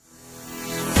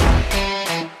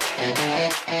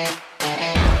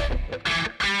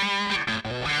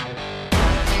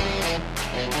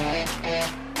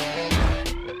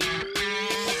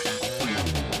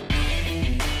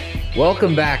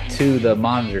Welcome back to the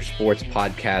Monitor Sports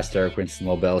Podcast. Eric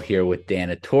Winston-Lobel here with Dan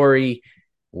Attore.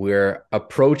 We're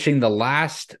approaching the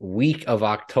last week of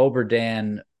October,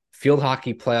 Dan. Field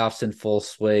hockey playoffs in full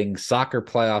swing, soccer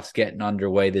playoffs getting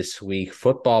underway this week,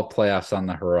 football playoffs on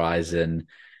the horizon.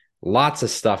 Lots of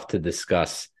stuff to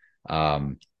discuss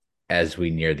as we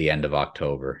near the end of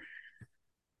October.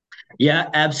 Yeah,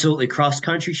 absolutely. Cross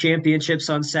country championships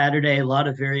on Saturday. A lot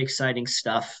of very exciting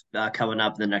stuff coming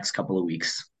up in the next couple of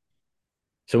weeks.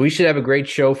 So we should have a great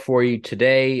show for you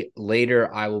today.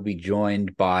 Later, I will be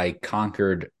joined by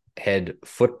Concord head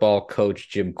football coach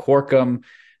Jim Corkum.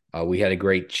 We had a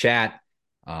great chat.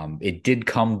 It did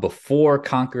come before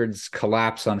Concord's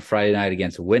collapse on Friday night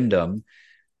against Windham.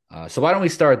 So why don't we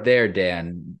start there,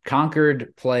 Dan?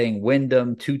 Concord playing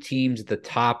Windham, two teams at the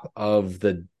top of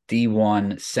the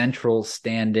D1 Central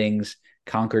standings.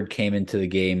 Concord came into the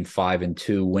game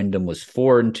 5-2. Windham was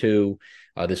 4-2.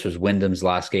 This was Windham's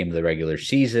last game of the regular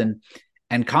season.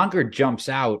 And Concord jumps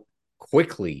out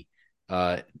quickly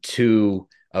to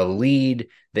a lead.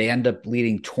 They end up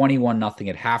leading 21-0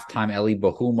 at halftime. Eli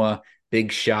Bahuma,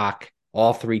 big shock,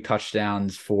 all three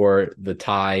touchdowns for the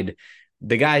Tide.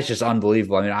 The guy's just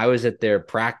unbelievable. I mean, I was at their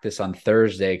practice on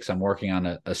Thursday because I'm working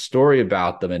on a story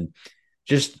about them, and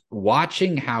just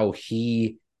watching how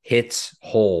he hits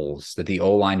holes that the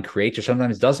O-line creates or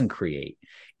sometimes doesn't create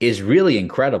is really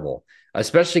incredible,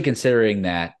 especially considering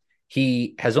that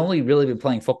he has only really been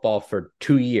playing football for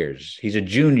 2 years. He's a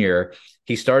junior.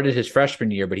 He started his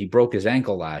freshman year, but he broke his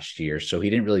ankle last year, so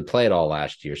he didn't really play it all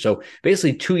last year. So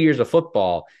basically 2 years of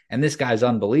football, and this guy's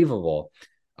unbelievable.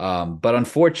 But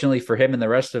unfortunately for him and the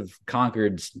rest of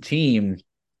Concord's team,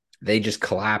 they just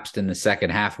collapsed in the second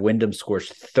half. Windham scores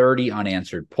 30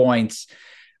 unanswered points.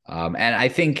 And I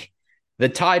think the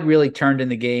Tide really turned in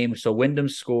the game. So Windham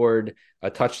scored a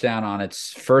touchdown on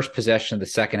its first possession of the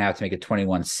second half to make it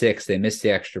 21-6. They missed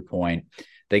the extra point.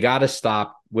 They got a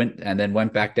stop, and then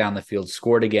went back down the field,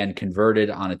 scored again, converted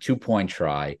on a 2-point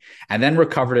try, and then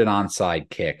recovered an onside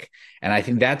kick. And I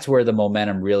think that's where the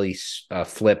momentum really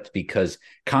flipped, because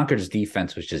Concord's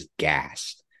defense was just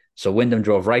gassed. So Windham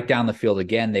drove right down the field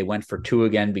again. They went for two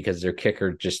again because their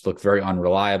kicker just looked very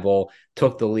unreliable,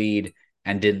 took the lead,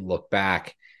 and didn't look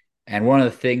back. And one of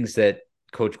the things that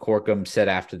Coach Corkum said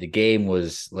after the game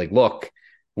was like, look,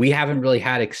 we haven't really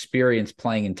had experience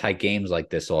playing in tight games like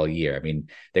this all year. I mean,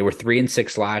 they were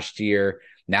 3-6 last year.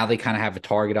 Now they kind of have a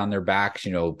target on their backs.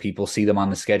 You know, people see them on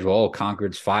the schedule. Oh,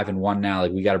 Concord's 5-1 now.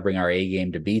 Like, we got to bring our A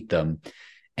game to beat them.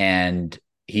 And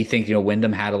he thinks, you know,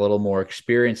 Windham had a little more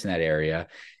experience in that area,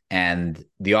 and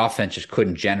the offense just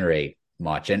couldn't generate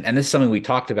much. And this is something we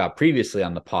talked about previously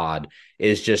on the pod,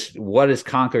 is just what does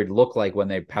Concord look like when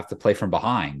they have to play from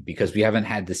behind, because we haven't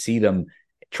had to see them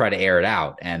try to air it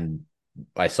out. And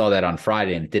I saw that on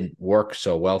Friday, and it didn't work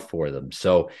so well for them.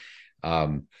 So,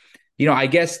 I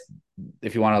guess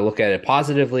if you want to look at it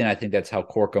positively, and I think that's how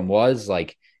Corkum was,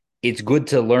 like, it's good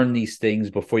to learn these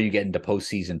things before you get into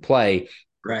postseason play.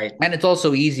 Right. And it's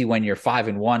also easy when you're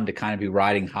 5-1 to kind of be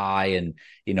riding high and,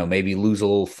 maybe lose a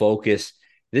little focus.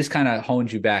 This kind of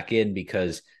hones you back in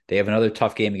because they have another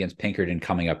tough game against Pinkerton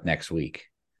coming up next week.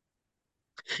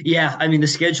 Yeah, I mean the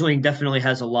scheduling definitely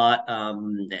has a lot.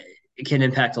 It can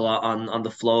impact a lot on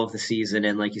the flow of the season,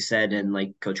 and like you said, and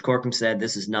like Coach Corkum said,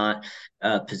 this is not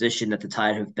a position that the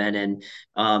Tide have been in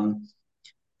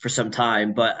for some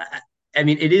time. But I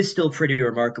mean, it is still pretty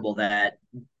remarkable that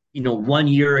 1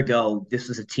 year ago this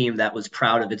was a team that was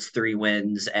proud of its 3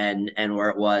 wins and where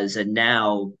it was, and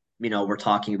now we're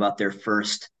talking about their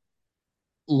first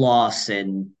loss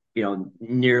in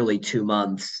nearly 2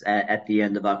 months at the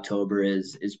end of October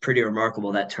is pretty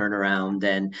remarkable, that turnaround.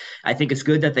 And I think it's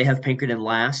good that they have Pinkerton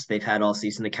last. They've had all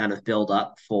season to kind of build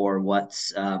up for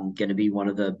what's going to be one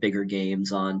of the bigger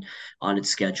games on its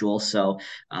schedule. So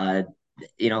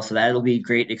so that'll be a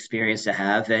great experience to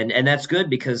have, and that's good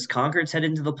because Concord's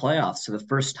headed into the playoffs for the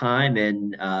first time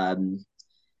in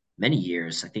many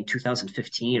years. I think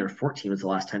 2015 or 14 was the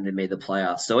last time they made the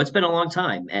playoffs. So it's been a long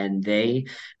time, and they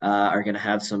are going to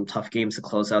have some tough games to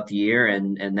close out the year,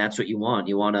 and that's what you want.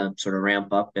 You want to sort of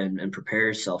ramp up and prepare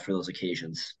yourself for those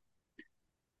occasions.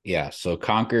 Yeah, so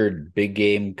Concord, big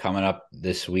game coming up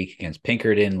this week against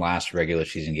Pinkerton, last regular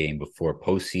season game before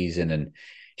postseason. And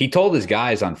he told his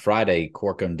guys on Friday,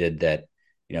 Corkum did, that,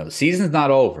 the season's not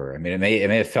over. I mean, it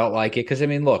may have felt like it because, I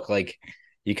mean, look, like,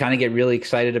 you kind of get really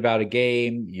excited about a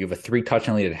game. You have a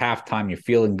 3-touchdown lead at halftime. You're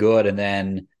feeling good, and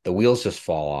then the wheels just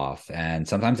fall off. And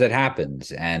sometimes that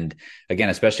happens. And again,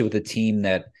 especially with a team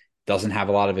that doesn't have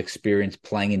a lot of experience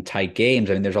playing in tight games,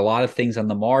 I mean, there's a lot of things on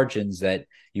the margins that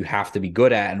you have to be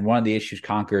good at. And one of the issues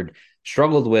Concord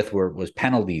struggled with was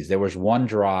penalties. There was one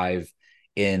drive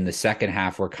in the second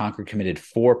half where Concord committed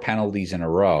 4 penalties in a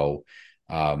row.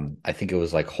 I think it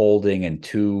was like holding and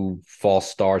 2 false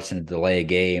starts and a delay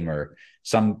game, or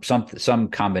some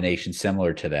combination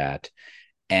similar to that.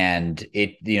 And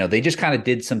they just kind of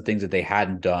did some things that they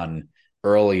hadn't done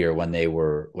earlier when they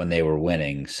were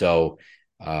winning. So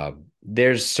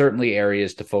there's certainly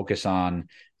areas to focus on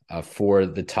for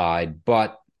the Tide,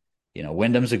 but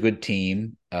Wyndham's a good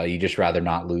team. You just rather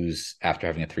not lose after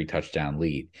having a 3 touchdown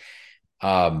lead.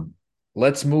 Um,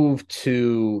 let's move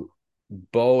to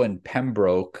Bow and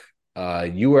Pembroke.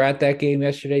 You were at that game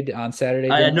yesterday on Saturday,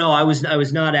 Dylan? No, I was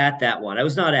not at that one. I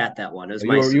was not at that one. It was You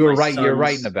my were you were my right. You're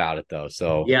writing son's. about it though,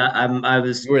 so Yeah, I you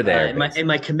was were there in my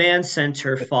basically. command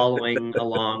center following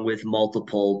along with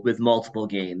multiple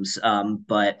games.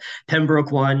 But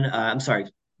Pembroke won. I'm sorry.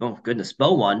 Oh goodness,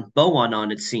 Bow won. Bow won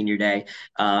on its senior day.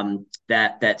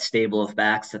 That stable of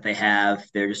backs that they have,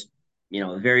 they're just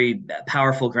a very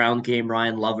powerful ground game.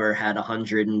 Ryan Lover had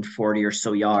 140 or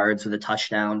so yards with a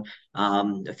touchdown.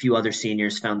 A few other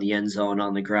seniors found the end zone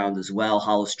on the ground as well.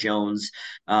 Hollis Jones,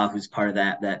 who's part of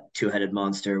that two-headed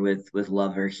monster with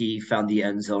Lover, he found the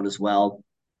end zone as well.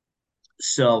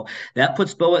 So that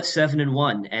puts Bo at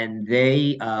 7-1, and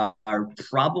they are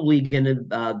probably going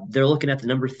to. They're looking at the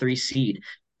number 3 seed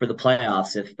for the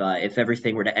playoffs. If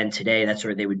everything were to end today, that's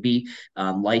where they would be,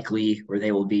 likely where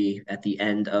they will be at the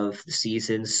end of the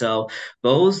season. So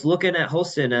Bo's looking at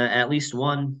hosting at least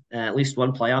one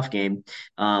playoff game.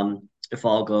 If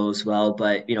all goes well,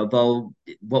 but Bo,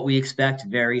 what we expect,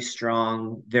 very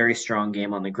strong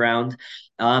game on the ground.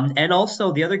 And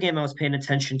also the other game I was paying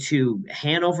attention to,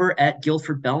 Hanover at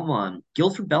Guilford Belmont.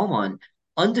 Guilford Belmont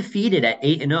undefeated at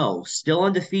 8-0, still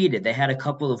undefeated. They had a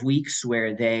couple of weeks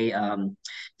where they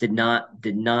did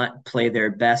not play their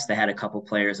best. They had a couple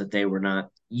players that they were not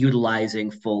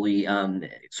utilizing fully,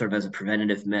 sort of as a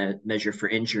preventative measure for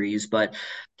injuries. But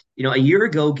a year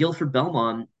ago, Guilford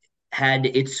Belmont had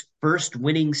its first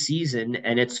winning season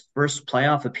and its first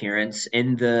playoff appearance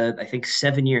in the, I think,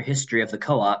 7-year history of the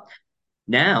co-op.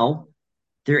 Now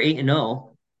they're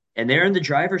 8-0, and they're in the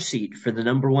driver's seat for the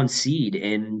number 1 seed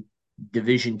in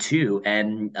Division Two.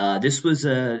 And this was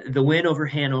the win over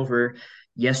Hanover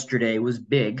yesterday was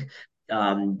big.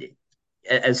 Um,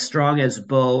 as strong as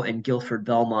Bow and Guilford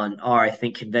Belmont are, I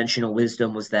think conventional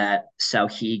wisdom was that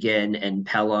Sauhegan and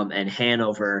Pelham and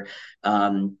Hanover,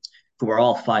 who were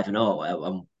all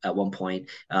 5-0 at one point,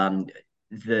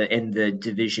 the in the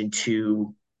Division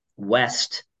Two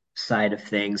West side of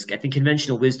things. I think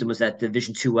conventional wisdom was that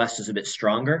Division Two West was a bit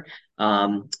stronger,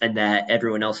 and that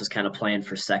everyone else was kind of playing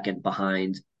for second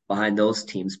behind those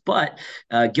teams. But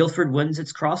Guilford wins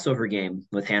its crossover game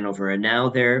with Hanover, and now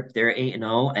they're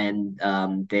 8-0,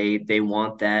 and they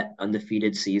want that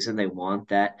undefeated season. They want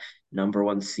that number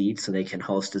 1 seed so they can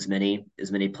host as many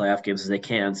playoff games as they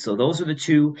can. So those are the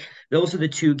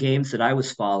two games that I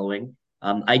was following.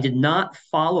 I did not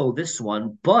follow this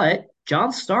one, but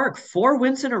John Stark, 4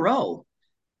 wins in a row.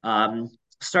 Um,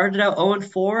 Started out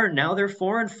 0-4, now they're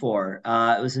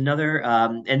 4-4. It was another,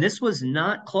 and this was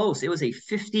not close. It was a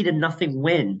 50-0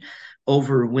 win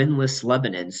over winless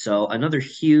Lebanon. So another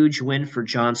huge win for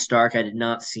John Stark. I did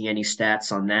not see any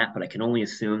stats on that, but I can only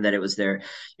assume that it was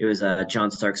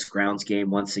John Stark's grounds game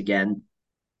once again.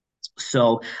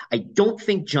 So I don't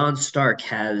think John Stark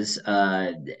has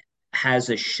a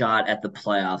shot at the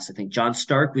playoffs. I think John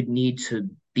Stark would need to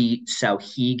beat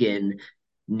Sauhegan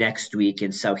next week,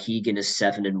 and Sauhegan is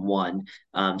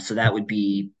 7-1. So that would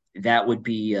be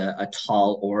a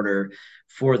tall order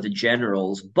for the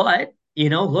Generals. But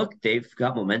look, they've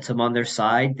got momentum on their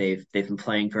side. They've been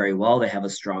playing very well. They have a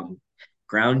strong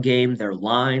ground game. Their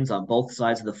lines on both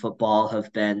sides of the football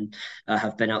have been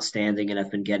outstanding and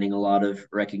have been getting a lot of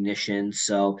recognition.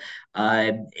 So,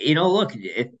 look,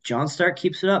 if John Stark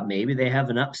keeps it up, maybe they have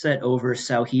an upset over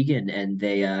Sauhegan and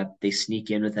they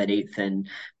sneak in with that eighth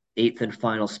and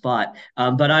final spot.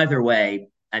 But either way,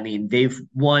 I mean, they've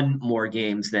won more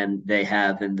games than they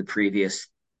have in the previous,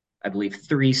 I believe,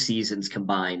 3 seasons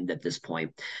combined at this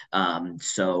point.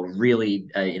 So really,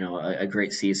 a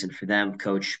great season for them,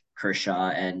 Coach Kershaw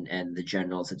and the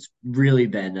Generals. It's really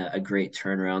been a great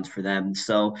turnaround for them.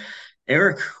 So,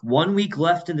 Eric, 1 week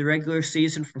left in the regular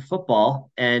season for football,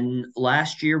 and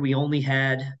last year we only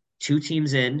had 2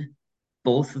 teams in,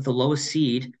 both with the lowest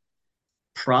seed.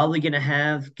 Probably going to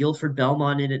have Guilford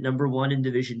Belmont in at number 1 in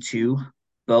Division Two,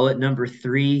 Bow at number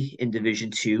 3 in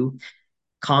Division Two.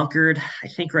 Concord, I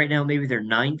think right now maybe they're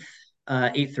ninth,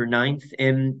 eighth or ninth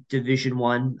in Division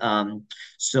One.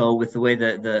 So with the way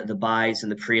the buys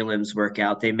and the prelims work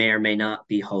out, they may or may not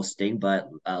be hosting, but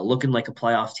looking like a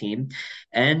playoff team.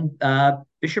 And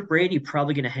Bishop Brady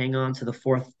probably going to hang on to the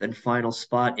fourth and final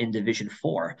spot in Division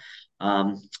Four.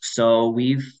 So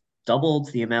we've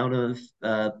doubled the amount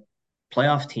of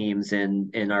playoff teams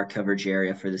in our coverage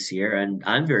area for this year, and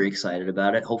I'm very excited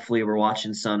about it. Hopefully, we're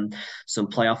watching some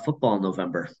playoff football in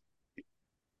November.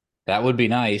 That would be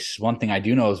nice. One thing I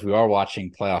do know is we are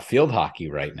watching playoff field hockey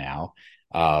right now.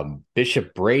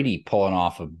 Bishop Brady pulling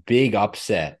off a big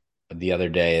upset the other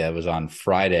day. That was on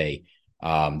Friday.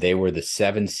 They were the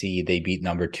 7 seed. They beat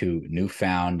number 2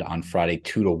 Newfound on Friday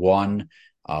 2-1.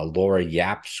 Laura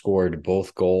Yap scored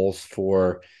both goals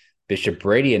for Bishop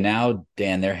Brady, and now,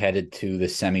 Dan, they're headed to the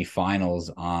semifinals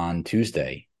on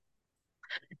Tuesday.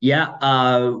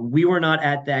 Yeah, we were not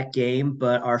at that game,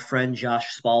 but our friend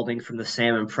Josh Spalding from the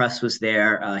Salmon Press was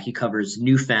there. He covers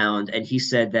Newfound, and he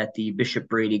said that the Bishop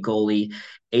Brady goalie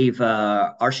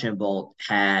Ava Archambault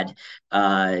had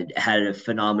a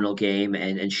phenomenal game,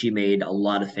 and she made a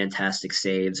lot of fantastic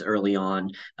saves early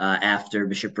on after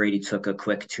Bishop Brady took a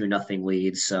quick 2-0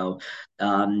 lead. So,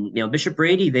 Bishop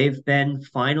Brady, they've been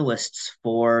finalists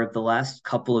for the last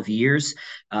couple of years.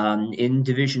 In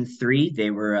Division Three,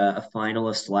 they were a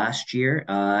finalist last year,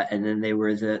 and then they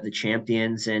were the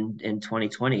champions in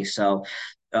 2020. So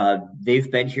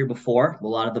they've been here before. A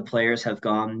lot of the players have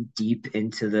gone deep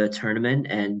into the tournament,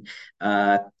 and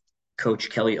Coach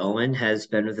Kelly Owen has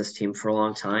been with this team for a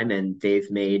long time, and they've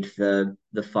made the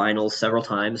finals several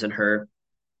times in her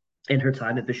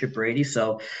time at Bishop Brady.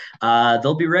 So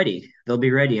they'll be ready. They'll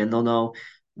be ready, and they'll know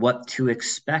what to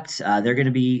expect. They're going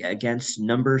to be against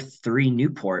number 3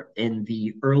 Newport in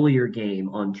the earlier game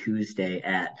on Tuesday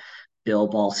at Bill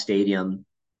Ball Stadium.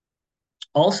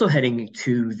 Also heading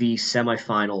to the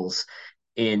semifinals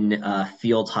in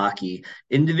field hockey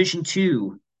in Division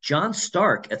Two. John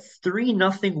Stark, a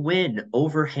 3-0 win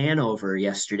over Hanover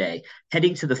yesterday,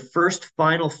 heading to the first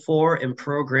Final Four in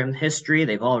program history.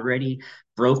 They've already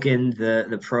broken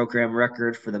the program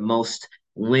record for the most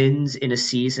wins in a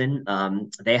season.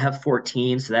 They have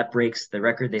 14, so that breaks the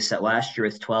record they set last year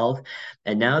with 12.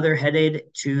 And now they're headed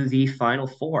to the Final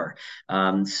Four.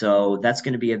 So that's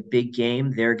going to be a big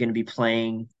game. They're going to be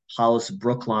playing Hollis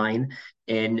Brookline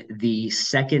in the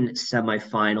second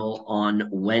semifinal on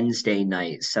Wednesday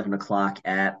night, 7 o'clock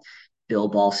at Bill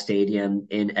Ball Stadium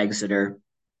in Exeter.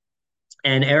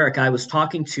 And Eric, I was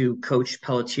talking to Coach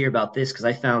Pelletier about this because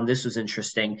I found this was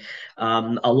interesting.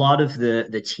 A lot of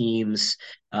the teams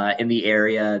in the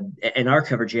area, in our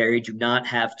coverage area, do not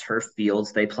have turf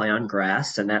fields. They play on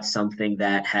grass, and that's something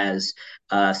that has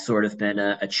sort of been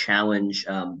a challenge.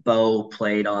 Bo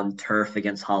played on turf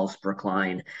against Hollis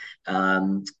Brookline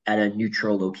at a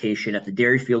neutral location at the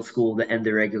Dairyfield School to end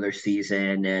the regular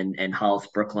season, and Hollis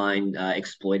Brookline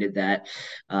exploited that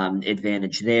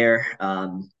advantage there.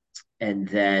 And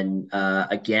then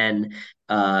again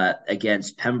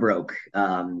against Pembroke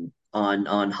on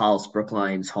Hollis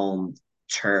Brookline's home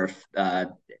turf.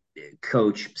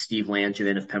 Coach Steve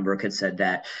Langevin of Pembroke had said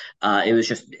that it was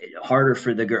just harder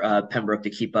for the Pembroke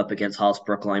to keep up against Hollis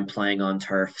Brookline playing on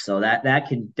turf. So that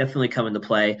can definitely come into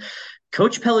play.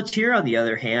 Coach Pelletier, on the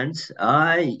other hand,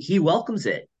 he welcomes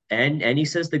it. And he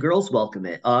says the girls welcome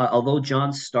it. Although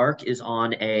John Stark is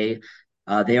on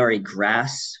they are a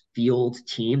grass field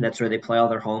team. That's where they play all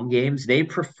their home games. They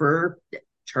prefer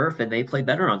turf and they play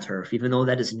better on turf, even though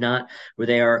that is not where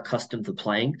they are accustomed to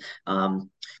playing.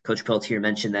 Coach Pelletier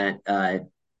mentioned that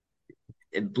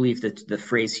I believe that the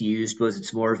phrase he used was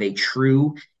it's more of a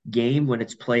true game when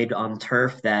it's played on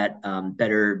turf that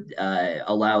better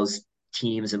allows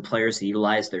teams and players to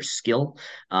utilize their skill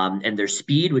and their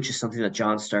speed, which is something that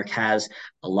John Stark has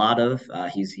a lot of.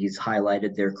 He's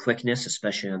highlighted their quickness,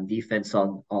 especially on defense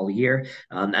all year,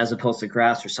 as opposed to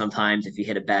grass, where sometimes if you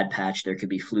hit a bad patch, there could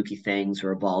be fluky things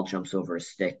or a ball jumps over a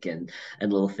stick and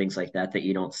little things like that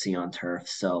you don't see on turf.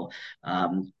 So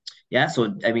yeah,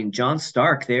 so I mean, John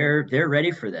Stark, they're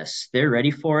ready for this. They're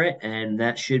ready for it, and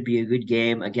that should be a good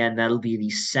game. Again, that'll be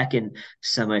the second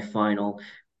semifinal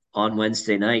on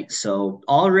Wednesday night. So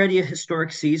already a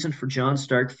historic season for John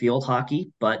Stark field hockey,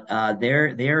 but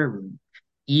they're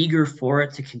eager for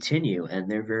it to continue, and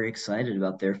they're very excited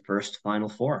about their first Final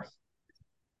Four.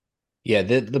 Yeah,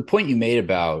 the point you made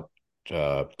about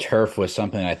turf was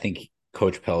something I think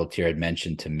Coach Pelletier had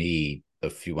mentioned to me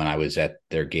when I was at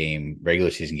their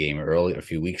regular season game a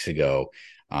few weeks ago.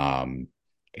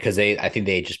 Because I think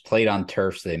they just played on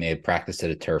turf, so they may have practiced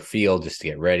at a turf field just to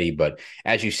get ready. But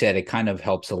as you said, it kind of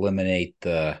helps eliminate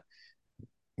the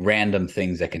random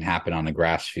things that can happen on a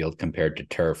grass field compared to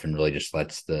turf, and really just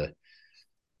lets the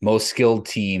most skilled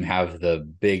team have the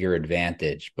bigger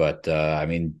advantage. But I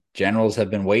mean, Generals have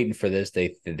been waiting for this.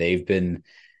 They've been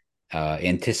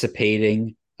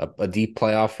anticipating a deep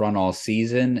playoff run all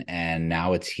season, and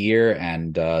now it's here,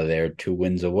 and they're 2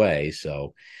 wins away.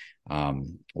 So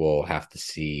we'll have to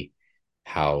see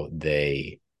how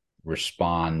they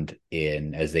respond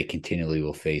in as they continually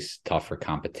will face tougher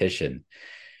competition.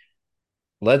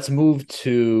 Let's move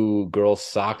to girls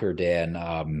soccer, Dan.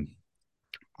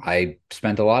 I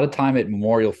spent a lot of time at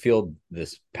Memorial Field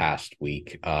this past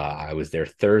week. I was there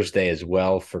Thursday as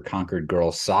well for Concord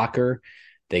Girls Soccer.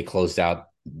 They closed out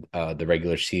the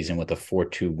regular season with a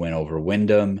 4-2 win over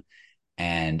Wyndham.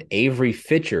 And Avery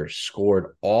Fitcher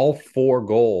scored all 4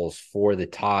 goals for the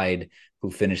Tide, who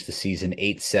finished the season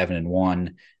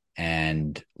 8-7-1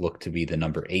 and looked to be the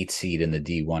number 8 seed in the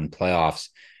D1 playoffs.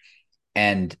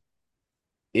 And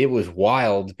it was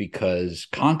wild because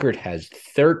Concord has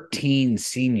 13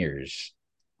 seniors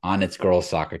on its girls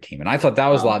soccer team. And I thought that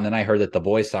was a lot. And then I heard that the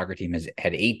boys soccer team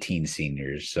had 18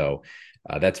 seniors. So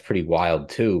that's pretty wild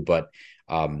too. But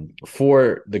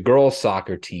for the girls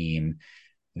soccer team,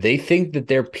 they think that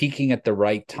they're peaking at the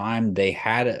right time. They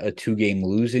had a 2-game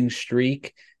losing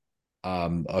streak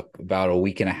about a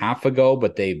week and a half ago,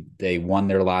 but they won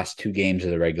their last 2 games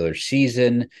of the regular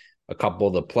season. A couple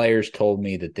of the players told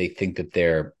me that they think that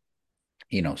they're,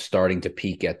 starting to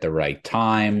peak at the right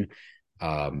time.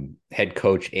 Head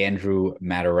coach Andrew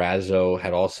Matarazzo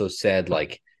had also said,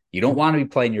 like, you don't want to be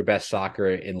playing your best soccer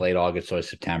in late August or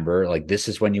September. Like, this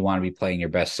is when you want to be playing your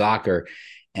best soccer.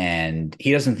 And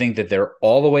he doesn't think that they're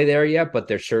all the way there yet, but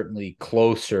they're certainly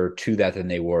closer to that than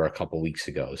they were a couple of weeks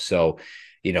ago. So,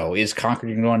 is Concord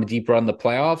going to go on a deep run in the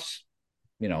playoffs?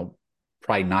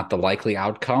 Probably not the likely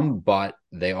outcome, but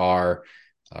they are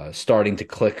starting to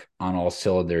click on all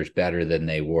cylinders better than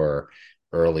they were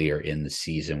earlier in the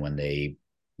season when they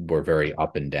were very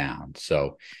up and down.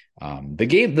 So the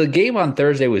game on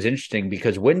Thursday was interesting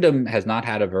because Wyndham has not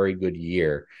had a very good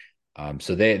year.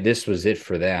 So this was it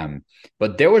for them.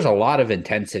 But there was a lot of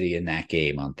intensity in that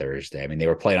game on Thursday. I mean, they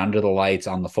were playing under the lights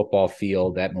on the football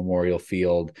field at Memorial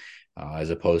Field as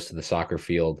opposed to the soccer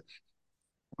field.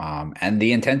 And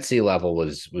the intensity level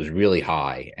was really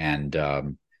high.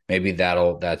 And maybe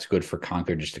that's good for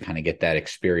Concord just to kind of get that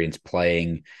experience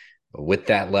playing with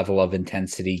that level of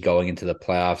intensity going into the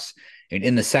playoffs. And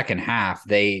in the second half,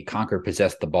 Concord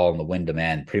possessed the ball in the Wyndham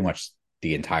end pretty much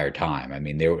the entire time. I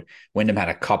mean, Wyndham had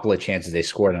a couple of chances. They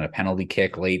scored on a penalty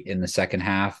kick late in the second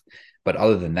half. But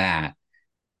other than that,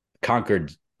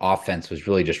 Concord's offense was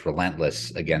really just relentless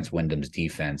against Wyndham's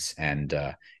defense. And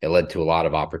it led to a lot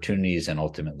of opportunities and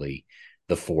ultimately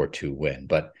the 4-2 win.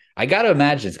 But I got to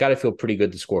imagine it's got to feel pretty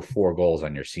good to score 4 goals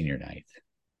on your senior night.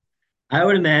 I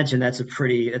would imagine that's a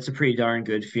pretty darn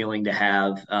good feeling to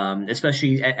have,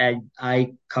 especially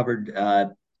I covered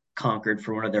Concord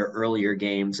for one of their earlier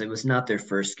games. It was not their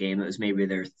first game; it was maybe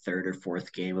their third or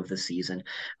fourth game of the season.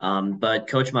 But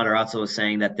Coach Matarazzo was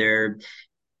saying that their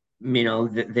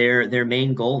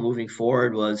main goal moving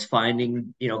forward was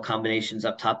finding combinations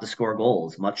up top to score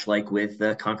goals, much like with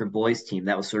the Concord boys team.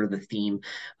 That was sort of the theme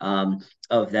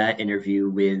of that interview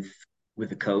with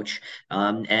the coach.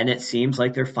 And it seems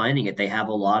like they're finding it. They have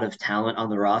a lot of talent on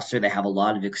the roster. They have a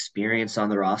lot of experience on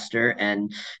the roster.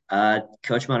 And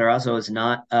Coach Matarazzo is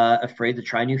not afraid to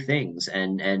try new things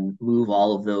and move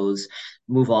all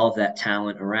of that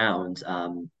talent around.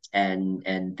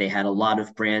 And they had a lot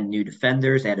of brand new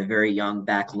defenders. They had a very young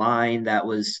back line that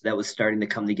was starting to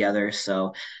come together.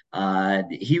 So I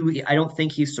don't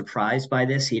think he's surprised by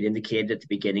this. He had indicated at the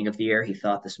beginning of the year he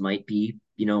thought this might be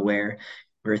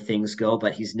where things go,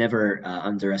 but he's never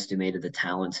underestimated the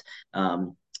talent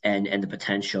and the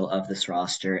potential of this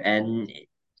roster. And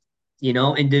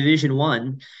in Division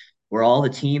One, where all the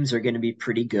teams are going to be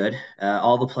pretty good,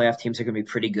 all the playoff teams are going to be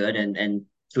pretty good, and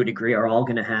to a degree are all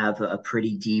going to have a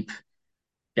pretty deep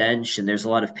bench, and there's a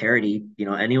lot of parity.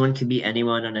 Anyone can be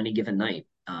anyone on any given night.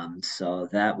 So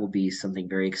that will be something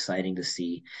very exciting to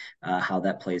see how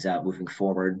that plays out moving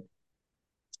forward.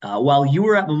 While you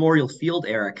were at Memorial Field,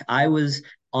 Eric, I was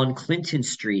on Clinton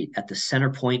Street at the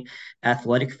Centerpoint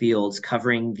Athletic Fields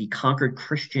covering the Concord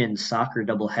Christian soccer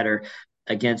doubleheader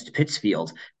against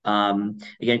Pittsfield.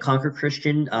 Again, Concord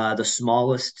Christian, the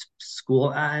smallest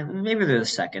school, maybe they're the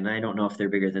second. I don't know if they're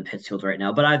bigger than Pittsfield right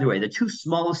now, but either way, the 2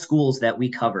 smallest schools that we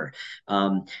cover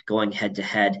going head to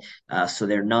head. So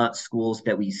they're not schools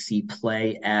that we see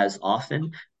play as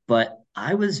often, but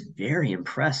I was very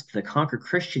impressed. The Concord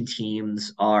Christian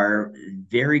teams are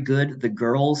very good. The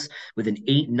girls with an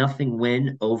 8-0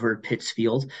 win over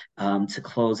Pittsfield to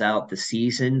close out the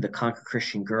season. The Concord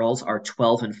Christian girls are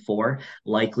 12-4,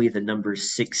 likely the number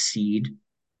 6 seed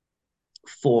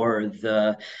for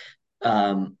the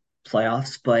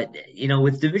playoffs. But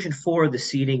with Division Four, the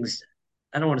seedings,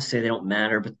 I don't want to say they don't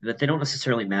matter, but they don't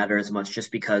necessarily matter as much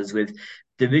just because with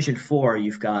Division Four,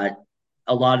 you've got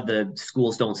a lot of the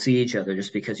schools don't see each other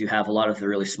just because you have a lot of the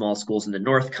really small schools in the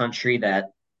North Country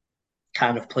that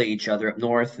kind of play each other up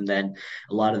north, and then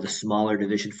a lot of the smaller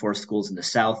Division Four schools in the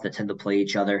South that tend to play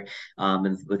each other,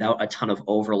 and without a ton of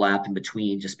overlap in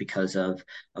between, just because of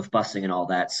busing and all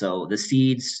that. So the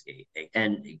seeds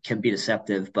and can be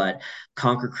deceptive, but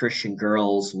Concord Christian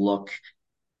girls look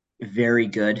very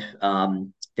good.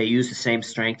 They use the same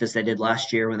strength as they did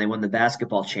last year when they won the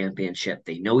basketball championship.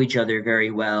 They know each other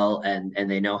very well, and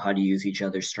they know how to use each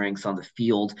other's strengths on the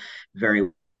field very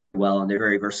well, and they're a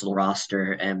very versatile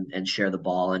roster and share the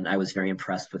ball. And I was very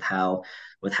impressed with how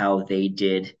they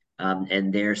did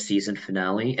in their season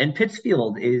finale. And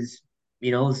Pittsfield is,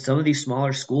 some of these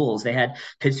smaller schools.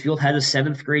 Pittsfield had a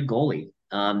seventh grade goalie.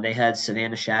 They had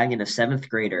Savannah Shagan, a seventh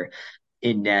grader,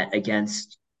 in net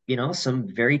against some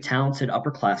very talented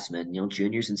upperclassmen,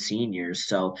 juniors and seniors.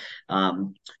 So,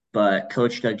 but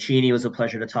Coach Doug Cheney was a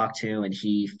pleasure to talk to, and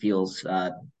he feels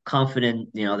confident,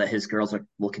 that his girls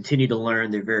will continue to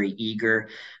learn. They're very eager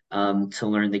to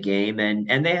learn the game,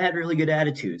 and they had really good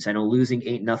attitudes. I know losing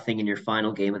 8-0 in your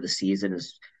final game of the season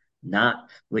is not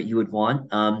what you would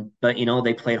want. But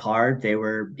they played hard. They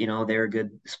were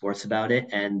good sports about it,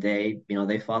 and they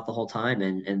fought the whole time,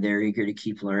 and they're eager to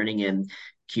keep learning and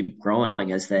keep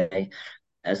growing as they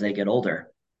get older.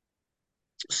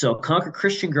 So Concord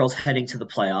Christian girls heading to the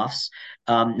playoffs.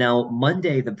 Now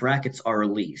Monday the brackets are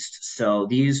released, so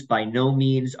these by no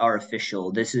means are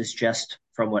official. This is just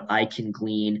from what I can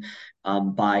glean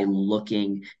by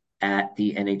looking at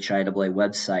the NHIAA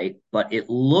website. But it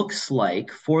looks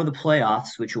like for the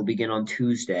playoffs, which will begin on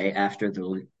Tuesday after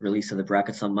the release of the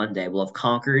brackets on Monday, we'll have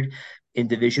Concord in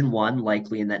Division One,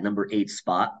 likely in that number 8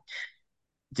 spot.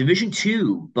 Division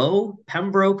Two, Bow,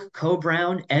 Pembroke,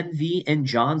 Co-Brown, MV, and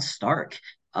John Stark,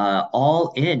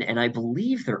 all in, and I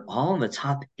believe they're all in the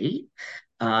top 8,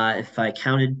 if I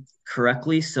counted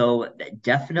correctly. So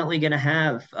definitely going to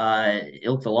have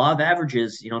the law of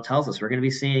averages. Tells us we're going to be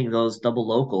seeing those double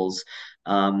locals,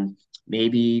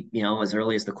 maybe as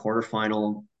early as the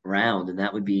quarterfinal round, and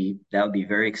that would be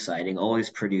very exciting. Always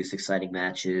produce exciting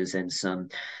matches and some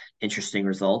interesting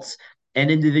results. And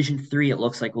in Division Three, it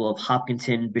looks like we'll have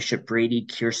Hopkinton, Bishop Brady,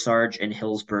 Kearsarge, and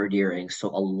Hillsborough Deering. So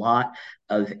a lot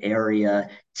of area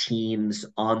teams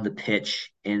on the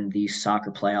pitch in the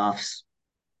soccer playoffs.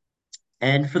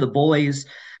 And for the boys,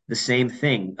 the same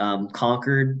thing.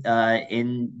 Concord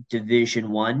in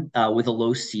Division One with a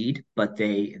low seed, but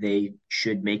they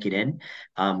should make it in.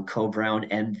 Co-Brown,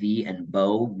 MV, and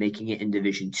Bow making it in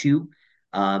Division Two.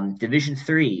 Division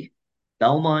Three,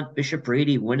 Belmont, Bishop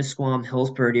Brady, Winnisquam,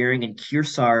 Hillsborough Deering, and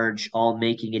Kearsarge all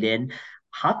making it in.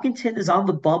 Hopkinton is on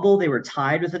the bubble. They were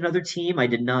tied with another team. I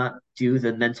did not do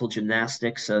the mental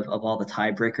gymnastics of all the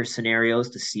tiebreaker scenarios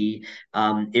to see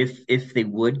if they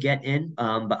would get in.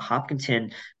 But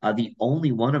Hopkinton, the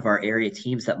only one of our area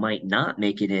teams that might not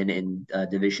make it in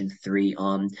Division Three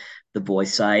on the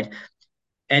boys' side.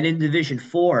 And in Division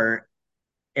Four,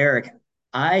 Eric,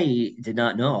 I did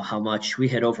not know how much we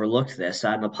had overlooked this.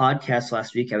 On the podcast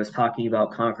last week, I was talking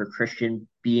about Concord Christian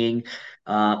being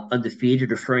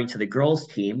undefeated, referring to the girls'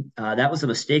 team. That was a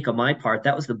mistake on my part.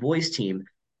 That was the boys' team.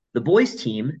 The boys'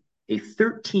 team, a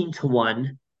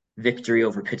 13-1 victory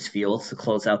over Pittsfield to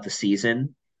close out the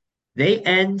season. They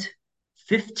end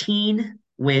 15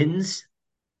 wins,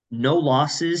 no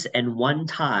losses, and one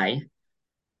tie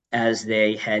as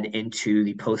they head into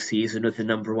the postseason with the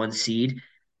number 1 seed.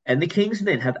 And the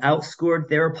Kingsmen have outscored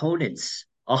their opponents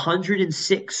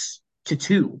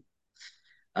 106-2.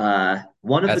 One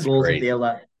of the That's goals that they crazy.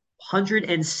 allowed,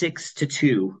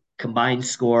 106-2 combined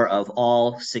score of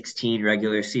all 16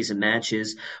 regular season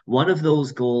matches. One of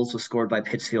those goals was scored by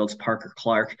Pittsfield's Parker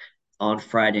Clark on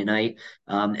Friday night.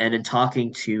 And in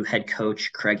talking to head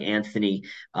coach Craig Anthony,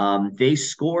 they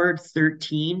scored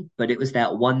 13, but it was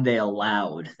that one they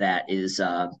allowed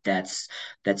that's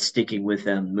sticking with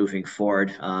them moving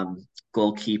forward.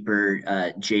 Goalkeeper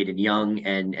Jaden Young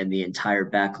and the entire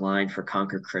back line for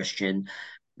Concord Christian,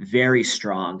 very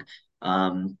strong.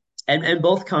 And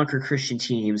both Concord Christian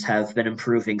teams have been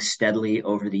improving steadily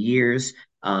over the years.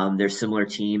 They're similar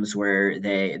teams where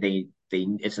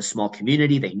it's a small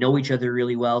community. They know each other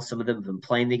really well. Some of them have been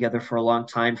playing together for a long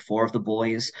time. 4 of the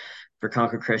boys for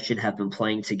Concord Christian have been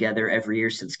playing together every year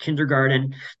since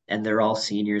kindergarten, and they're all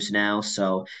seniors now.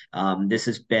 So this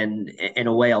has been, in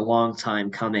a way, a long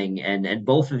time coming. And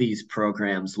both of these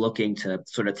programs looking to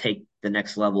sort of take the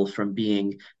next level from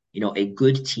being, a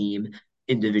good team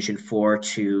in Division 4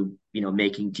 to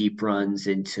making deep runs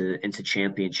into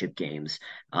championship games.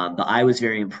 But I was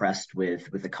very impressed with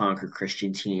the Concord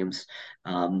Christian teams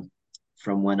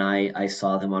from when I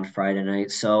saw them on Friday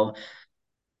night. So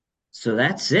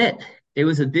that's it. It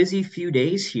was a busy few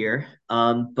days here,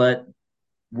 but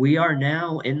we are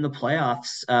now in the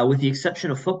playoffs, with the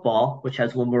exception of football, which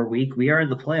has one more week. We are in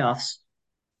the playoffs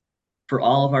for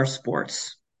all of our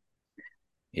sports.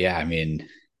 Yeah, I mean,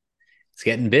 it's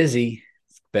getting busy.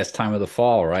 It's the best time of the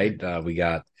fall, right? We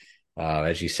got,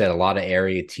 as you said, a lot of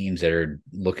area teams that are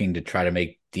looking to try to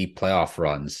make deep playoff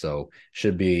runs. So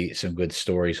should be some good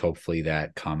stories, hopefully,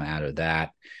 that come out of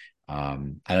that. I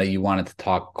know you wanted to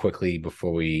talk quickly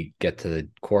before we get to the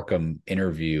Corkum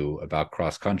interview about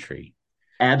cross country.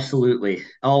 Absolutely.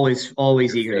 Always Your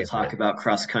eager to talk favorite. about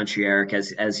cross country, Eric,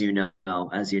 running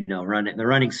the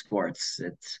running sports.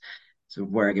 It's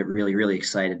where I get really, really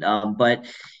excited. But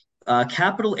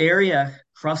Capital Area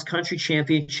Cross Country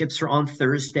Championships are on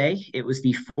Thursday. It was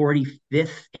the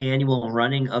 45th annual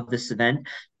running of this event.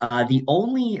 The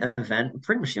only event,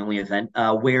 pretty much the only event,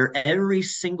 where every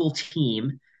single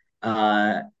team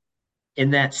uh,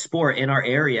 in that sport in our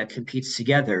area competes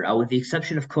together. With the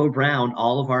exception of Co Brown,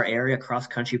 all of our area cross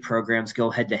country programs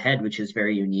go head to head, which is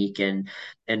very unique and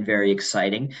very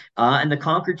exciting. And the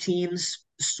Concord teams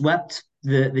swept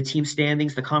the team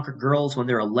standings. The Concord girls won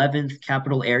their 11th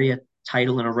capital area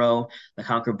title in a row. The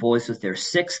Concord boys was their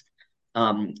sixth.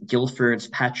 Guildford's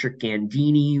Patrick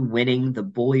Gandini winning the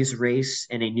boys race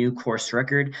in a new course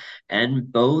record, and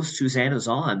Bo's Susanna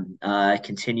Zahn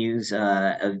continues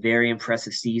a very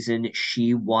impressive season.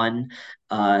 She won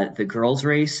the girls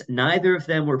race. Neither of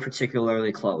them were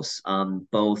particularly close.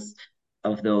 Both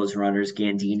of those runners,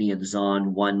 Gandini and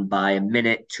Zahn, won by a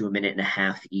minute to a minute and a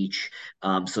half each.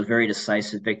 So very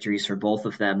decisive victories for both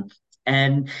of them.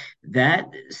 And that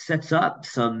sets up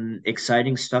some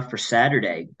exciting stuff for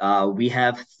Saturday. We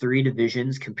have three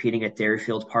divisions competing at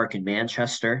Dairyfield Park in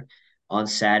Manchester on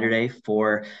Saturday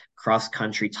for cross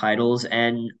country titles.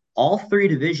 And all three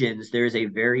divisions, there's a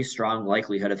very strong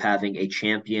likelihood of having a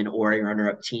champion or a runner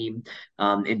up team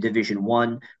in Division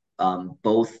 1.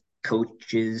 Both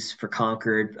coaches for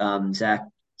Concord, Zach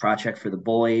Project for the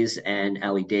boys and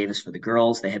Allie Davis for the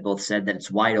girls, they have both said that it's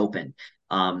wide open.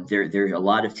 There are a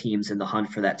lot of teams in the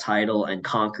hunt for that title, and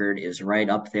Concord is right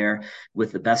up there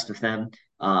with the best of them.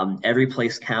 Every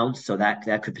place counts, so that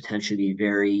could potentially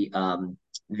be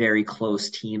very close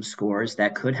team scores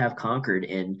that could have Concord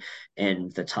in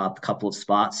the top couple of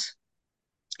spots.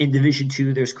 In Division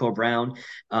 2, there's Co Brown,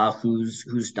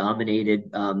 who's dominated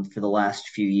for the last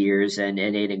few years, and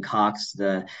Aiden Cox,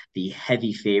 the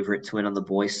heavy favorite to win on the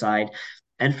boys' side.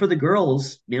 And for the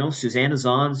girls, Susanna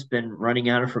Zahn's been running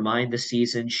out of her mind this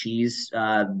season. She's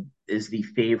is the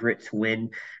favorite to win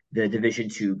the Division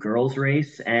 2 girls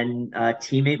race, and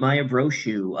teammate Maya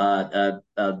Brochu,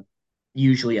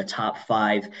 usually a top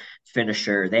five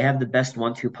finisher. They have the best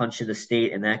 1-2 punch in the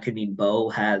state, and that could mean Bo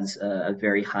has a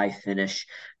very high finish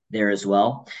there as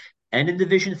well. And in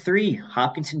Division 3,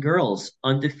 Hopkinton girls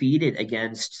undefeated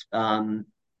against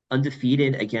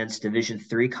Division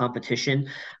 3 competition.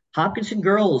 Hopkinton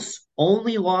girls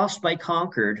only lost by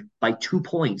Concord by 2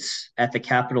 points at the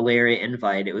Capital Area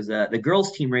Invite. It was the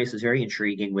girls' team race was very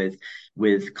intriguing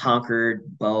with Concord,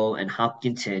 Bow, and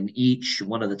Hopkinton, each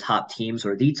one of the top teams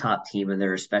or the top team in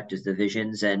their respective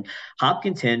divisions. And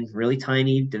Hopkinton, really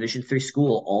tiny Division 3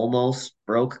 school, almost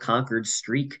broke Concord's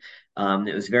streak.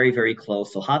 It was very, very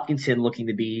close. So Hopkinton looking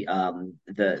to be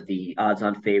the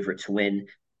odds-on favorite to win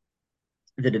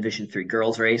the Division 3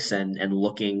 girls race, and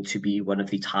looking to be one of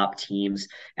the top teams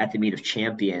at the Meet of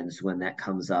Champions when that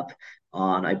comes up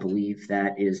on, I believe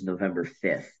that is November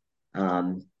 5th.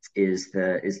 November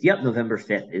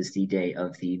 5th is the day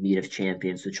of the Meet of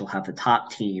Champions, which will have the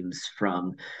top teams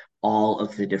from all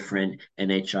of the different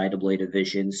NHIAA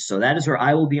divisions. So that is where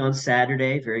I will be on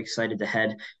Saturday. Very excited to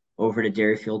head over to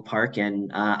Dairyfield Park,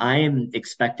 and I am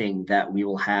expecting that we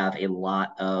will have a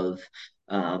lot of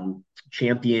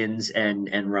champions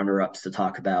and runner-ups to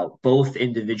talk about, both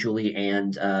individually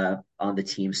and on the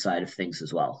team side of things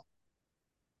as well.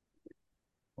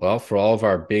 Well, for all of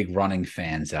our big running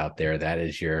fans out there, that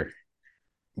is your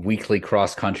weekly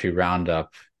cross country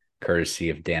roundup, courtesy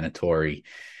of Danatori.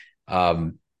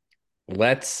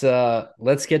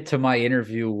 Let's get to my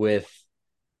interview with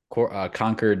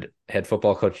Concord head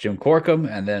football coach Jim Corkum,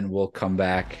 and then we'll come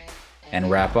back and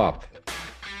wrap up.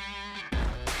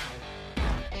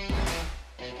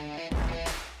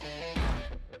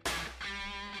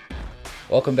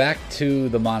 Welcome back to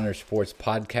the Monitor Sports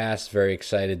Podcast. Very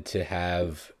excited to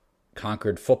have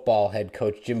Concord football head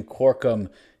coach Jim Corkum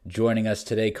joining us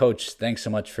today. Coach, thanks so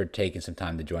much for taking some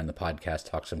time to join the podcast,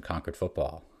 talk some Concord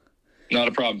football. Not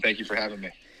a problem. Thank you for having me.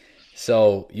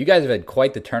 So you guys have had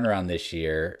quite the turnaround this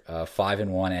year,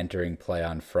 5-1 entering play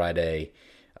on Friday.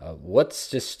 What's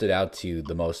just stood out to you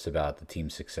the most about the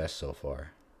team's success so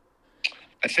far?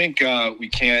 I think we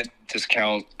can't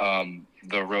discount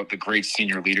the great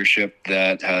senior leadership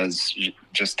that has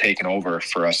just taken over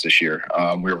for us this year.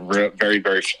 We're very,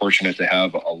 very fortunate to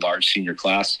have a large senior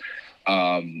class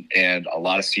and a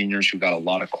lot of seniors who got a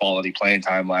lot of quality playing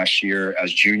time last year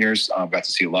as juniors. Got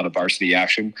to see a lot of varsity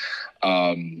action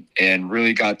and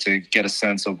really got to get a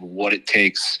sense of what it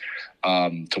takes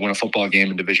to win a football game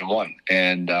in Division I.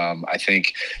 And I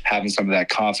think having some of that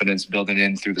confidence building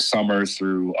in through the summer,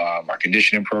 through our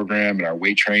conditioning program and our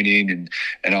weight training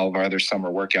and all of our other summer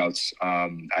workouts,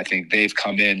 I think they've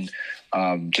come in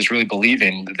just really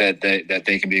believing that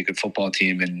they can be a good football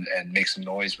team and make some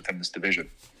noise within this division.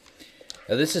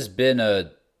 Now, this has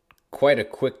been quite a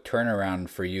quick turnaround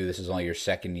for you. This is only your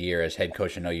second year as head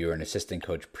coach. I know you were an assistant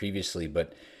coach previously,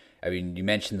 but I mean, you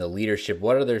mentioned the leadership.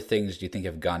 What other things do you think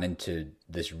have gone into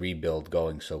this rebuild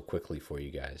going so quickly for you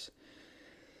guys?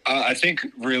 I think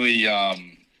really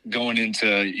going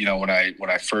into, when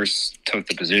I first took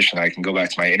the position, I can go back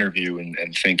to my interview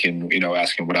and thinking,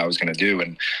 asking what I was going to do.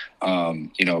 And,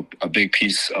 a big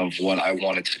piece of what I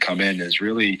wanted to come in is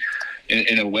really,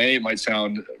 in a way, it might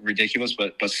sound ridiculous,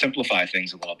 but simplify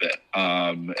things a little bit.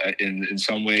 In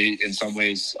some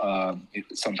ways,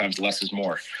 sometimes less is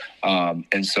more.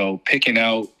 And so picking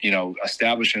out,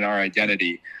 establishing our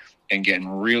identity and getting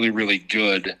really, really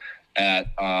good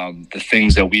at the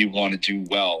things that we want to do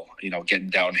well, getting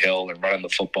downhill and running the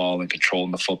football and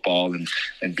controlling the football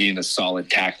and being a solid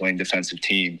tackling defensive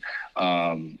team.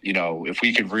 If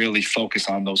we could really focus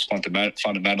on those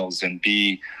fundamentals and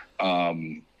be,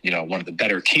 one of the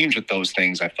better teams with those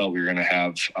things, I felt we were going to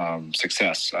have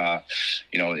success. I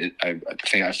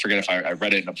forget if I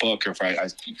read it in a book or if I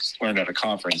learned at a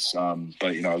conference,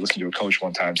 but I listened to a coach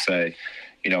one time say,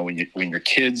 when your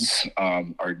kids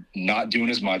are not doing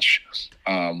as much,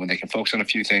 when they can focus on a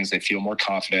few things, they feel more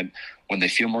confident. When they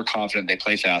feel more confident, they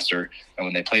play faster. And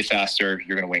when they play faster,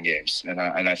 you're going to win games. And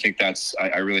I think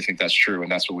I really think that's true.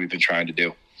 And that's what we've been trying to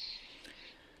do.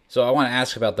 So I want to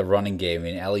ask about the running game. I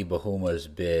mean, Eli Bahuma has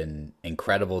been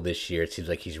incredible this year. It seems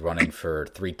like he's running for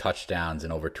 3 touchdowns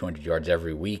and over 200 yards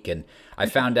every week. And I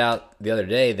found out the other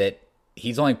day that this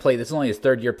is only his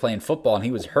third year playing football, and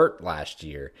he was hurt last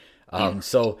year.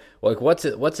 So what's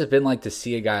it been like to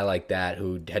see a guy like that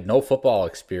who had no football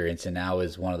experience and now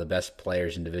is one of the best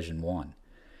players in Division I?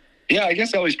 Yeah, I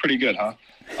guess Ellie's pretty good, huh?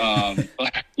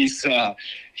 But he's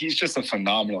just a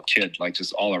phenomenal kid, like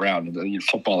just all around,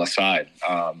 football aside.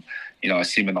 I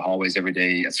see him in the hallways every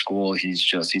day at school.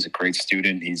 He's a great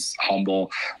student. He's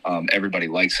humble. Everybody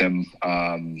likes him.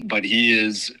 But he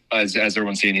is, as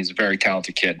everyone's seeing, he's a very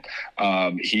talented kid.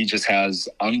 He just has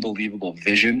unbelievable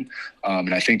vision.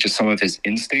 And I think just some of his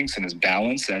instincts and his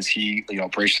balance as he,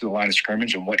 breaks through the line of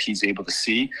scrimmage and what he's able to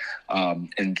see.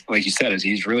 And like you said,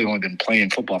 he's really only been playing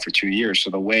football for 2 years. So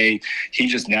the way he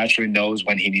just naturally knows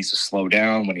when he needs to slow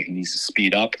down, when he needs to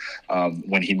speed up,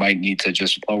 when he might need to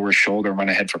just lower his shoulder and run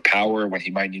ahead for power, when he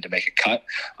might need to make a cut.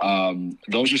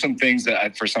 Those are some things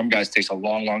that for some guys takes a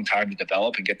long, long time to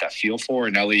develop and get that feel for.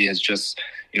 And Ellie has just,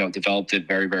 developed it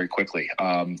very, very quickly.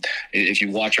 If you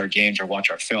watch our games or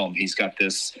watch our film, he's got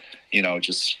this,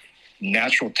 just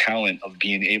natural talent of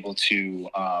being able to,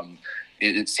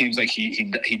 it seems like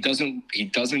he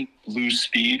doesn't lose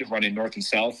speed running north and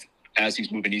south as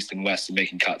he's moving east and west and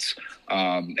making cuts.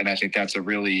 And I think that's a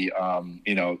really,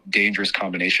 dangerous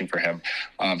combination for him.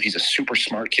 He's a super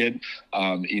smart kid.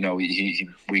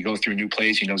 We go through new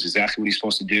plays. He knows exactly what he's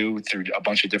supposed to do through a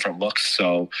bunch of different looks.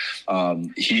 So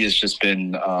he has just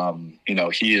been,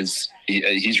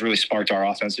 he's really sparked our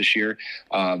offense this year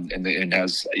and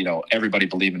has, everybody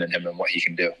believing in him and what he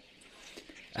can do.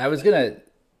 I was going to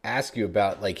ask you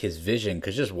about like his vision,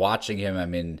 because just watching him, I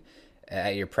mean,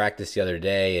 at your practice the other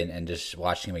day and just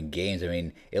watching him in games, I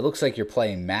mean, it looks like you're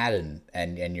playing Madden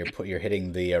and you're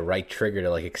hitting the right trigger to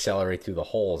like accelerate through the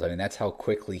holes. I mean, that's how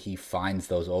quickly he finds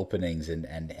those openings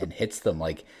and hits them.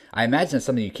 Like, I imagine it's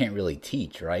something you can't really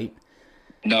teach, right?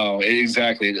 No,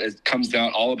 exactly. It comes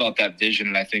down all about that vision,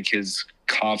 and I think his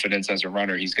confidence as a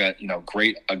runner. He's got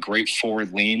a great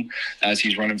forward lean as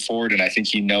he's running forward, and I think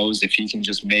he knows if he can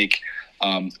just make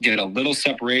get a little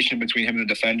separation between him and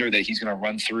the defender that he's going to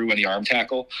run through any arm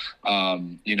tackle.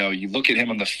 You look at him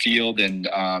on the field and,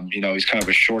 he's kind of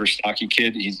a shorter, stocky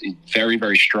kid. He's very,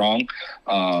 very strong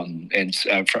and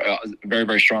very,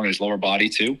 very strong in his lower body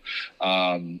too.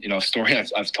 A story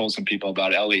I've told some people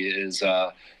about Ellie is,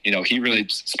 he really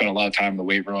spent a lot of time in the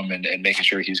weight room and making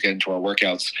sure he was getting to our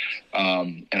workouts.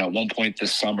 And at one point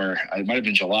this summer, it might have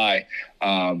been July,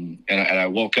 and I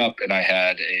woke up and I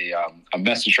had a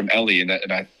message from Ellie, and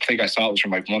I think I saw it was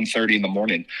from like 1:30 in the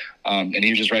morning. And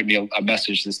he was just writing me a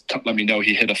message to let me know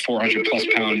he hit a 400-plus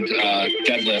pound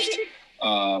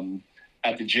deadlift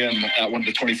at the gym, at one of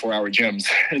the 24-hour gyms.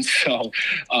 And so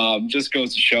just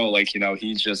goes to show,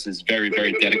 he just is very,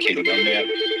 very dedicated young man.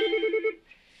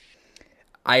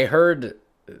 I heard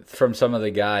from some of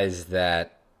the guys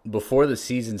that before the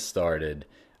season started,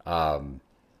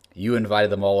 you invited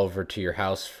them all over to your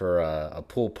house for a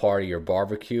pool party or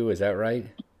barbecue. Is that right?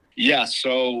 Yeah.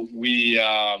 So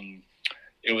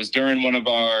it was during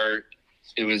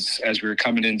it was as we were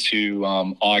coming into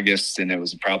August, and it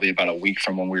was probably about a week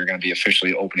from when we were going to be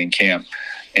officially opening camp.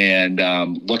 And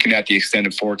looking at the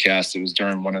extended forecast, it was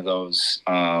during one of those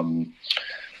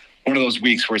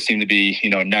weeks where it seemed to be,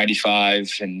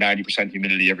 95 and 90%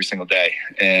 humidity every single day.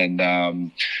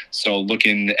 And so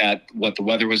looking at what the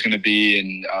weather was going to be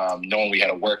and knowing we had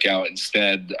a workout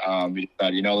instead, we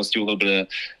thought, let's do a little bit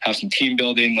have some team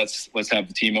building. Let's have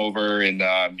the team over and,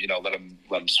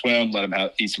 let them swim, let them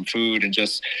eat some food, and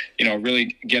just,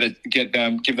 really give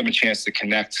them a chance to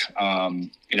connect,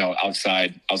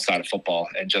 outside of football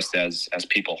and just as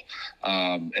people.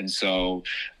 And so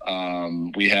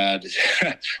we had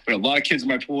a lot of kids in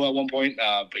my pool at one point,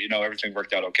 but everything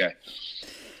worked out okay.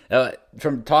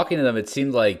 From talking to them, it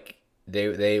seemed like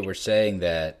they were saying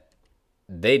that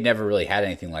they'd never really had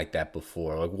anything like that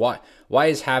before. Like, why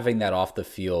is having that off the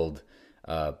field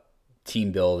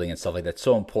team building and stuff like that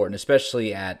so important,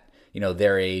 especially at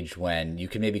their age, when you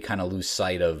can maybe kind of lose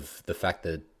sight of the fact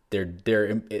that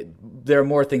there are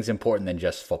more things important than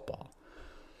just football.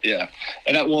 Yeah.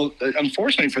 And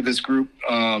unfortunately for this group,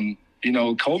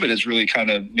 COVID has really kind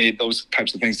of made those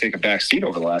types of things take a back seat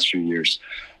over the last few years.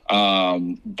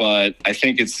 But I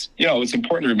think it's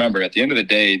important to remember at the end of the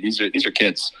day, these are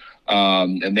kids.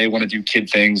 And they want to do kid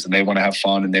things, and they want to have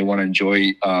fun, and they want to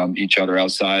enjoy each other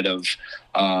outside of,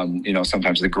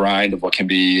 sometimes the grind of what can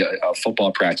be a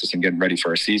football practice and getting ready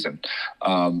for a season.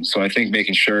 So I think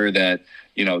making sure that,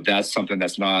 that's something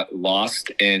that's not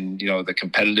lost in, the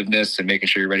competitiveness and making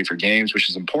sure you're ready for games, which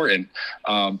is important,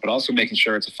 but also making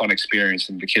sure it's a fun experience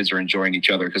and the kids are enjoying each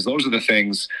other. Because those are the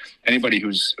things, anybody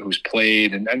who's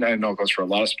played, and I know it goes for a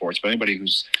lot of sports, but anybody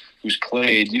who's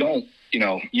played,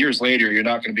 years later, you're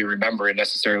not going to be remembering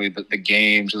necessarily the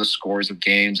games or the scores of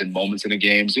games and moments in the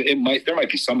games. There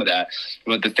might be some of that,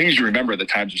 but the things you remember are the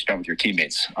times you spent with your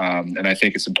teammates. And I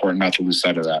think it's important not to lose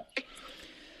sight of that.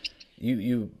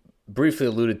 You briefly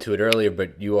alluded to it earlier,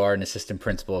 but you are an assistant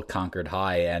principal at Concord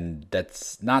High, and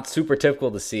that's not super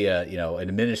typical to see an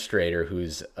administrator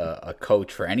who's a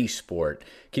coach for any sport.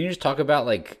 Can you just talk about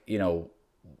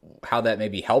how that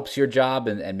maybe helps your job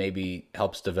and maybe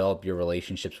helps develop your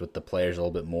relationships with the players a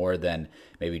little bit more than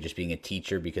maybe just being a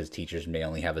teacher, because teachers may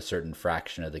only have a certain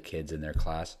fraction of the kids in their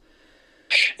class?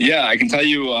 Yeah, I can tell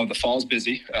you the fall's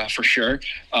busy for sure,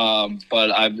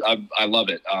 but I love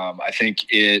it. I think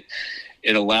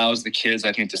it allows the kids,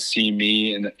 I think, to see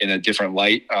me in a different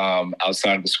light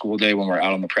outside of the school day when we're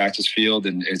out on the practice field.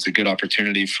 And it's a good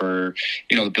opportunity for,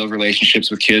 to build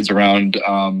relationships with kids around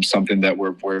something that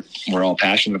we're all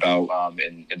passionate about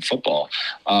in football.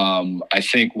 I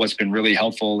think what's been really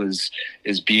helpful is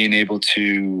being able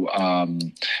to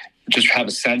just have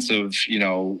a sense of,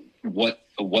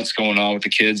 what's going on with the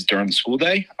kids during the school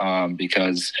day,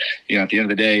 because at the end of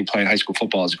the day, playing high school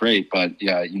football is great, but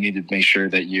you need to make sure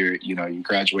that you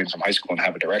graduate from high school and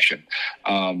have a direction.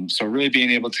 So really being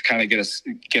able to kind of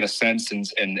get a sense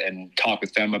and talk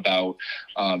with them about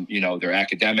their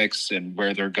academics and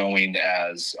where they're going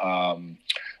as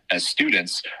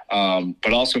students,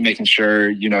 but also making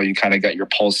sure, you kind of got your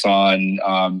pulse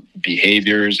on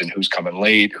behaviors and who's coming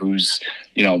late, who's,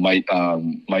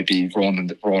 might be rolling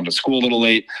to school a little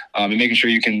late, and making sure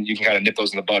you can kind of nip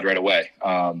those in the bud right away.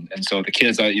 And so the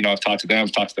kids, I've talked to them,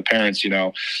 I've talked to the parents,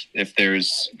 if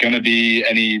there's going to be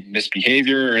any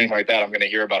misbehavior or anything like that, I'm going to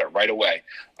hear about it right away.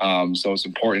 So it's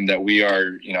important that we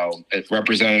are,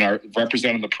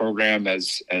 representing the program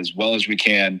as well as we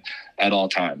can at all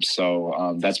times.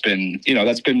 So that's been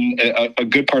a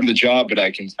good part of the job, but I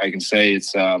can say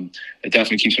it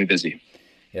definitely keeps me busy.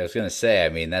 Yeah, I was going to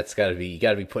say, that's you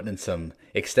got to be putting in some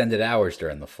extended hours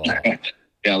during the fall.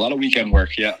 Yeah, a lot of weekend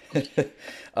work. Yeah.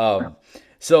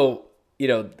 So,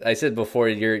 I said before,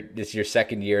 this is your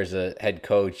second year as a head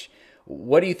coach.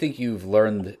 What do you think you've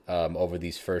learned over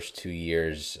these first 2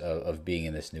 years of being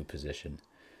in this new position?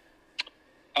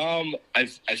 I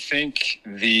think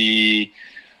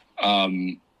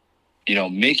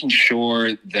making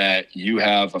sure that you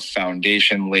have a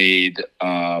foundation laid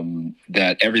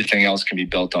that everything else can be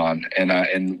built on,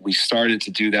 and we started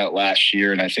to do that last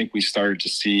year, and I think we started to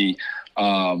see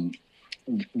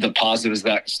the positives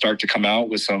that start to come out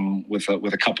with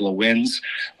a couple of wins.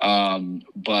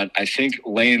 But I think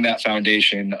laying that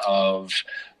foundation of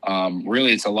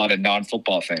really, it's a lot of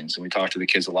non-football things, and we talk to the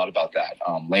kids a lot about that.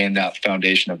 Laying that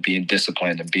foundation of being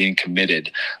disciplined and being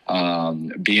committed,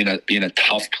 being a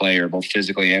tough player, both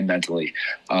physically and mentally.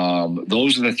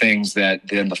 Those are the things that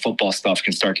then the football stuff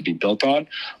can start to be built on.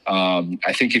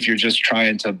 I think if you're just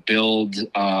trying to build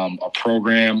a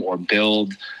program or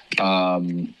build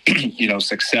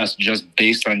success just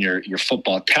based on your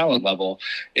football talent level,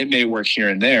 it may work here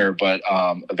and there, but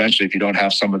eventually if you don't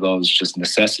have some of those just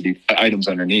necessity items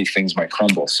underneath, things might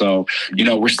crumble. So,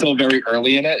 we're still very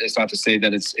early in it. It's not to say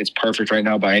that it's perfect right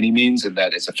now by any means and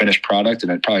that it's a finished product,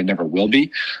 and it probably never will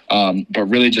be. But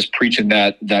really just preaching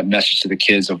that message to the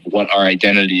kids of what our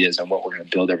identity is and what we're going to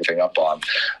build everything up on,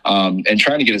 and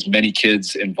trying to get as many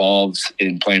kids involved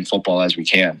in playing football as we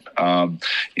can.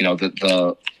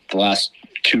 The last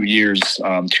 2 years,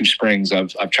 2 springs,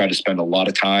 I've tried to spend a lot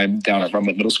of time down at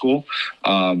Rumlet Middle School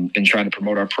and trying to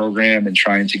promote our program and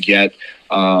trying to get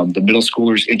the middle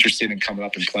schoolers interested in coming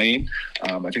up and playing.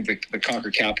 I think the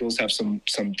Concord Capitals have some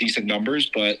decent numbers,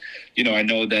 but I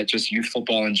know that just youth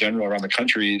football in general around the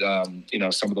country,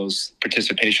 some of those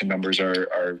participation numbers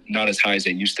are not as high as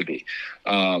they used to be.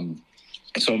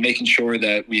 So making sure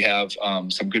that we have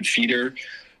some good feeder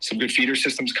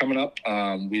systems coming up.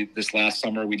 This last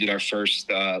summer we did our first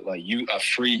a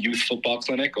free youth football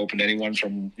clinic, open to anyone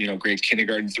from grade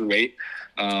kindergarten through 8,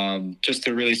 just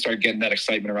to really start getting that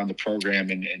excitement around the program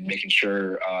and making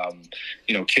sure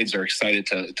kids are excited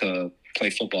to play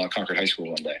football at Concord High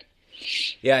School one day.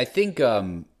 Yeah, I think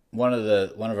our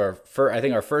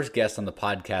first guest on the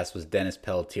podcast was Dennis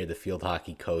Pelletier, the field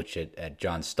hockey coach at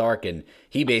John Stark, and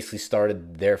he basically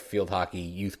started their field hockey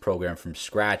youth program from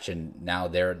scratch, and now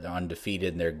they're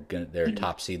undefeated and they're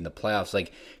top seed in the playoffs.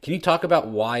 Like, can you talk about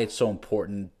why it's so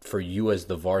important for you as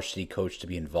the varsity coach to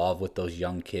be involved with those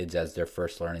young kids as they're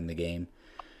first learning the game?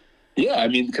 Yeah, I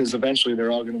mean, because eventually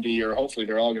they're all going to be, or hopefully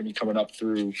they're all going to be coming up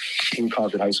through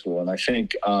Concord High School. And I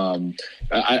think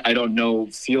I don't know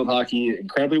field hockey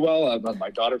incredibly well. My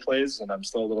daughter plays, and I'm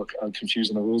still a little confused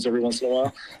on the rules every once in a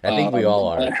while. I think we all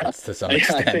are to some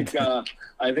extent.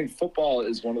 I think football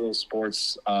is one of those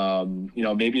sports,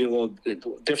 maybe a little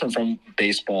different from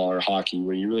baseball or hockey,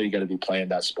 where you really got to be playing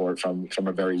that sport from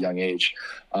a very young age.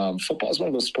 Football is one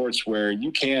of those sports where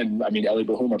you can, Ellie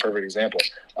Bohum, a perfect example.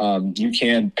 You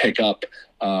can pick up,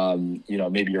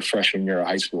 maybe your freshman year of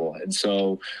high school. And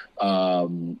so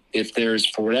if there's,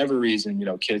 for whatever reason,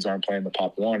 kids aren't playing the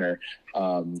Pop Warner,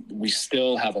 we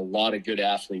still have a lot of good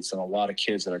athletes and a lot of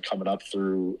kids that are coming up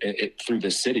through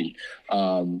this city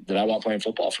that I want playing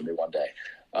football for me one day.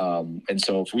 And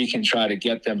so if we can try to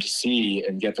get them to see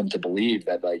and get them to believe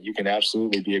that you can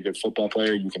absolutely be a good football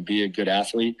player, you can be a good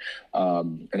athlete.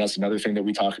 And that's another thing that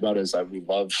we talk about is I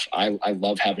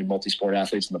love having multi-sport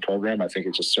athletes in the program. I think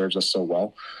it just serves us so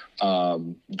well.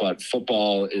 But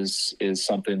football is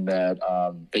something that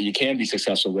you can be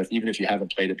successful with, even if you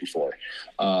haven't played it before.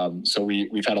 So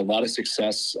we've had a lot of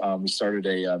success. We started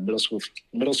a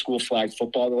middle school flag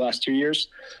football the last 2 years.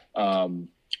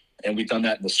 And we've done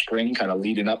that in the spring, kind of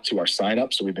leading up to our sign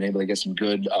up. So we've been able to get some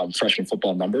good freshman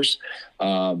football numbers.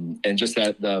 And just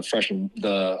that the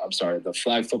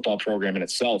flag football program in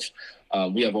itself,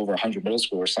 we have over 100 middle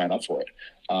schoolers sign up for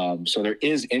it. So there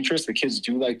is interest. The kids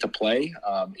do like to play.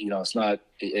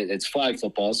 It's flag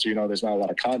football, so there's not a lot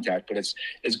of contact, but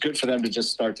it's good for them to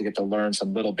just start to get to learn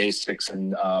some little basics.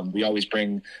 And we always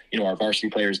bring our varsity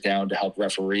players down to help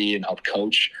referee and help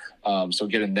coach. So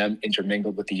getting them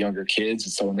intermingled with the younger kids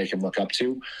and someone they can look up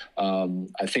to.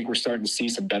 I think we're starting to see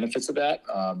some benefits of that.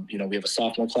 We have a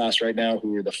sophomore class right now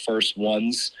who are the first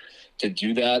ones to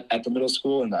do that at the middle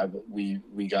school, and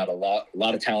we got a lot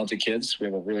of talented kids. We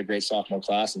have a really great sophomore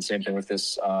class, and same thing with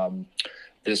this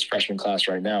freshman class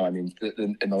right now. In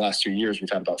the last 2 years, we've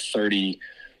had about 30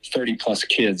 plus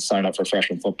kids sign up for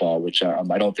freshman football, which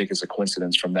I don't think is a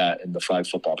coincidence from that in the flag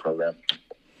football program.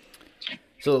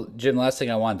 So, Jim, last thing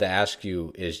I wanted to ask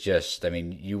you is just, I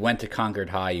mean, you went to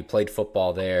Concord High, you played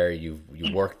football there, you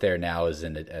worked there now as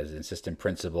an assistant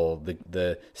principal.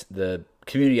 The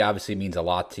community obviously means a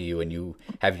lot to you, and you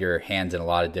have your hands in a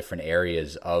lot of different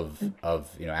areas of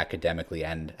academically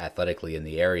and athletically in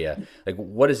the area. Like,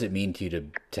 what does it mean to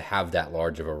you to have that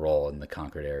large of a role in the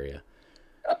Concord area?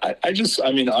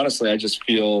 I mean, honestly, I just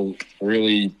feel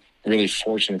really, really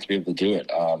fortunate to be able to do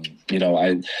it.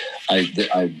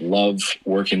 I love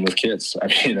working with kids. I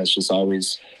mean, that's just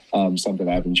always something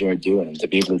I've enjoyed doing, and to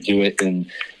be able to do it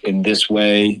in this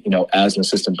way, as an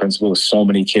assistant principal with so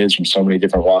many kids from so many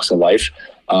different walks of life.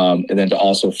 And then to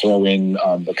also throw in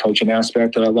the coaching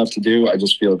aspect that I love to do. I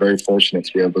just feel very fortunate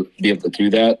to be able to do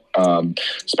that,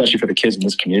 especially for the kids in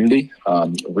this community.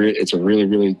 It's a really,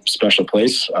 really special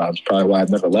place. It's probably why I've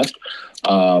never left.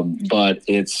 But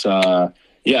it's,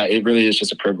 it really is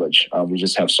just a privilege. We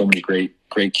just have so many great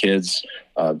kids,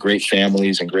 great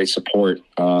families, and great support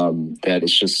that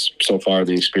it's just, so far,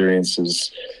 the experience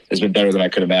has been better than I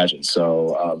could imagine.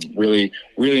 So really,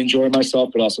 really enjoying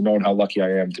myself, but also knowing how lucky I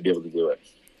am to be able to do it.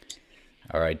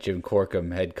 All right, Jim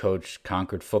Corkum, head coach,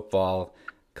 Concord football.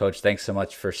 Coach, thanks so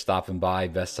much for stopping by.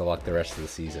 Best of luck the rest of the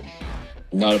season.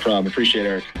 Not a problem. Appreciate it,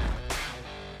 Eric.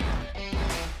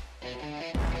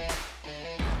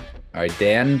 All right,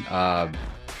 Dan,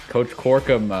 Coach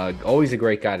Corkum, always a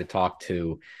great guy to talk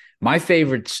to. My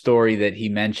favorite story that he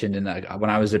mentioned, and when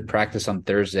I was at practice on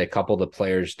Thursday, a couple of the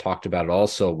players talked about it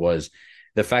also, was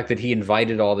the fact that he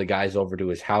invited all the guys over to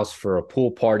his house for a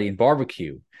pool party and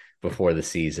barbecue before the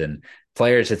season.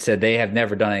 Players had said they have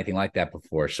never done anything like that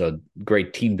before. So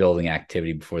great team building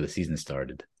activity before the season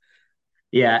started.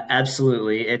 Yeah,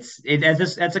 absolutely.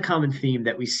 That's a common theme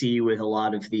that we see with a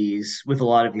lot of these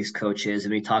coaches,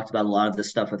 and we talked about a lot of this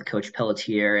stuff with Coach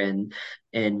Pelletier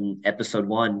in episode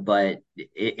 1. But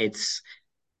it's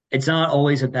not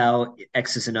always about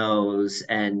X's and O's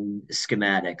and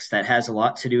schematics. That has a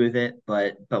lot to do with it,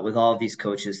 but with all of these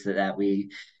coaches that we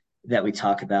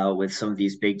talk about with some of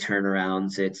these big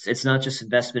turnarounds, it's not just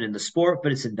investment in the sport,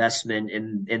 but it's investment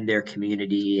in their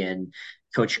community. And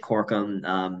Coach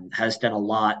Corkum has done a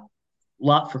lot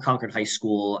for Concord High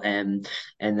School and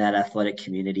that athletic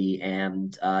community,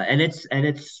 and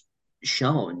it's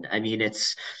shown. I mean,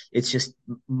 it's just,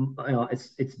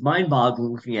 it's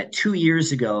mind-boggling looking at 2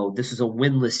 years ago. This was a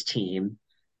winless team.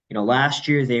 Last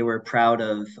year they were proud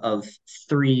of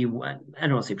three. I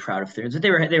don't want to say proud of three, but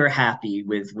they were happy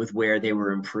with where they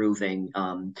were improving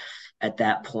at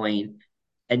that point.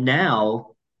 And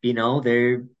now,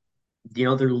 they're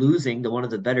losing to one of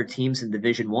the better teams in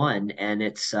Division 1, and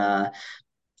it's they're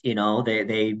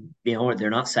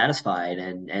not satisfied,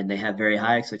 and they have very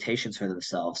high expectations for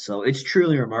themselves. So it's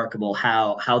truly remarkable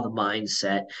how the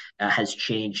mindset has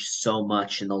changed so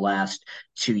much in the last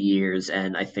 2 years,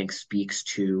 and I think speaks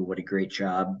to what a great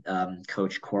job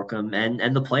Coach Corkum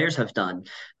and the players have done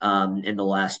in the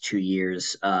last 2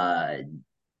 years.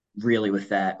 Really, with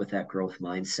that growth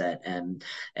mindset and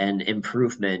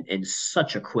improvement in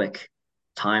such a quick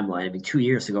timeline. I mean, 2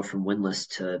 years to go from winless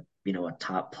to a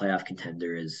top playoff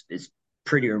contender is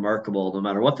pretty remarkable, no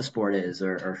matter what the sport is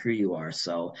or who you are.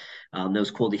 So it was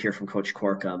cool to hear from Coach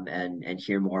Corkum and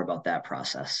hear more about that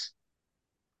process.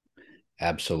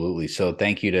 Absolutely. So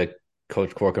thank you to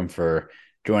Coach Corkum for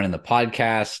joining the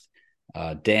podcast.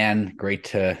 Dan, great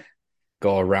to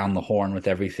go around the horn with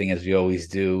everything as we always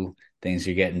do. Things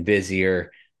are getting busier,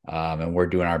 and we're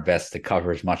doing our best to cover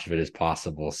as much of it as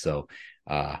possible. So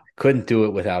couldn't do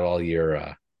it without all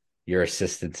your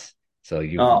assistance. So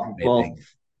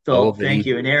Phil, thank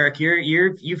you. And Eric,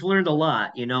 you've learned a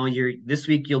lot. This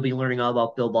week you'll be learning all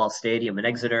about Bill Ball Stadium in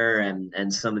Exeter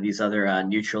and some of these other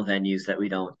neutral venues that we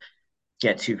don't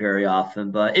get to very often,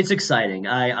 but it's exciting.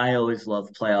 I always love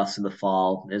playoffs in the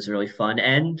fall. It's really fun.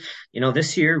 And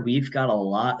this year we've got a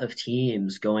lot of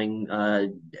teams going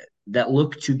that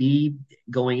look to be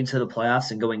going into the playoffs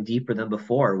and going deeper than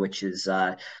before, which is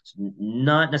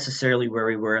not necessarily where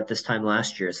we were at this time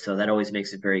last year. So that always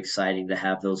makes it very exciting to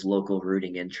have those local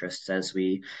rooting interests as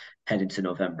we head into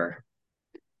November.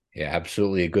 Yeah,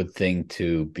 absolutely a good thing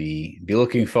to be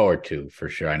looking forward to, for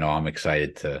sure. I know I'm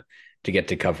excited to get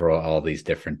to cover all these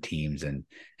different teams and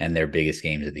their biggest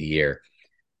games of the year.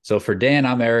 So for Dan,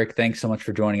 I'm Eric. Thanks so much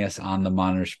for joining us on the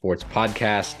Monitor Sports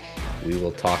Podcast. We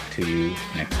will talk to you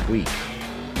next week.